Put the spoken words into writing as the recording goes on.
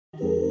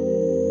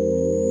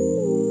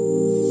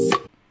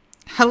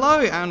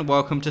Hello and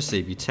welcome to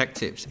Seaview Tech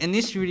Tips. In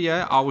this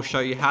video, I will show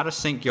you how to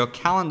sync your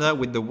calendar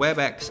with the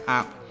WebEx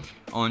app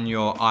on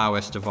your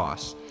iOS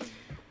device.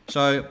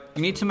 So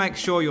you need to make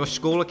sure your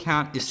school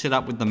account is set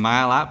up with the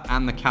Mail app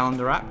and the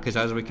Calendar app, because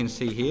as we can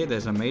see here,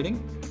 there's a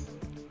meeting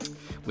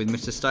with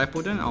Mr.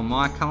 Stapleton on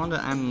my calendar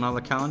and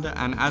another calendar,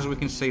 and as we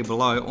can see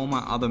below, all my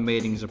other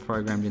meetings are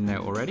programmed in there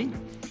already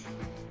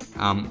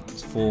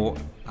for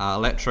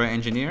electro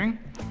engineering.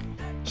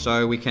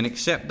 So we can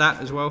accept that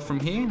as well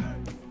from here,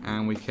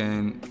 and we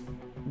can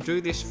do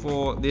this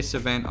for this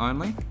event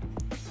only,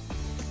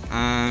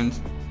 and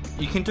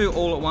you can do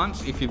all at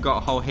once if you've got a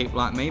whole heap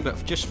like me,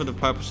 but just for the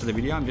purpose of the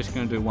video I'm just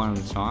going to do one at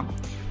a time.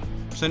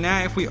 So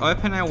now if we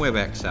open our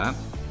WebEx app,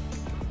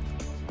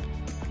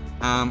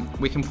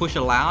 we can push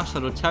allow,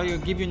 so it'll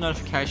give you a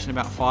notification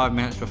about 5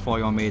 minutes before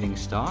your meeting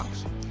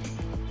starts,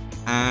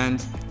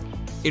 and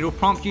it'll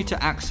prompt you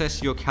to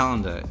access your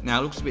calendar.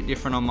 Now it looks a bit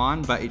different on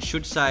mine, but it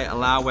should say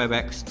allow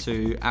WebEx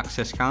to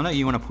access calendar.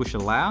 You want to push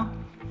allow,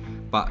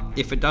 but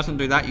if it doesn't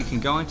do that, you can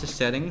go into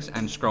settings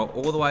and scroll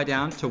all the way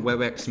down to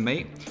WebEx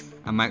Meet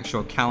and make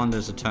sure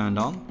calendars are turned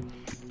on.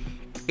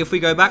 If we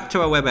go back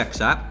to our WebEx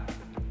app,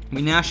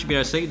 we now should be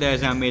able to see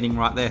there's our meeting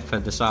right there for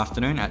this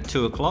afternoon at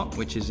 2 o'clock,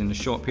 which is in a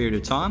short period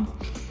of time.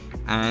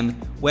 And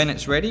when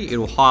it's ready,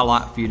 it'll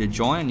highlight for you to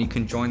join and you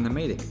can join the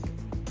meeting.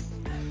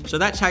 So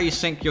that's how you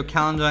sync your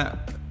calendar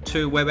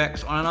to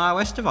WebEx on an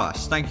iOS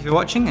device. Thank you for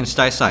watching and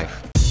stay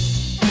safe.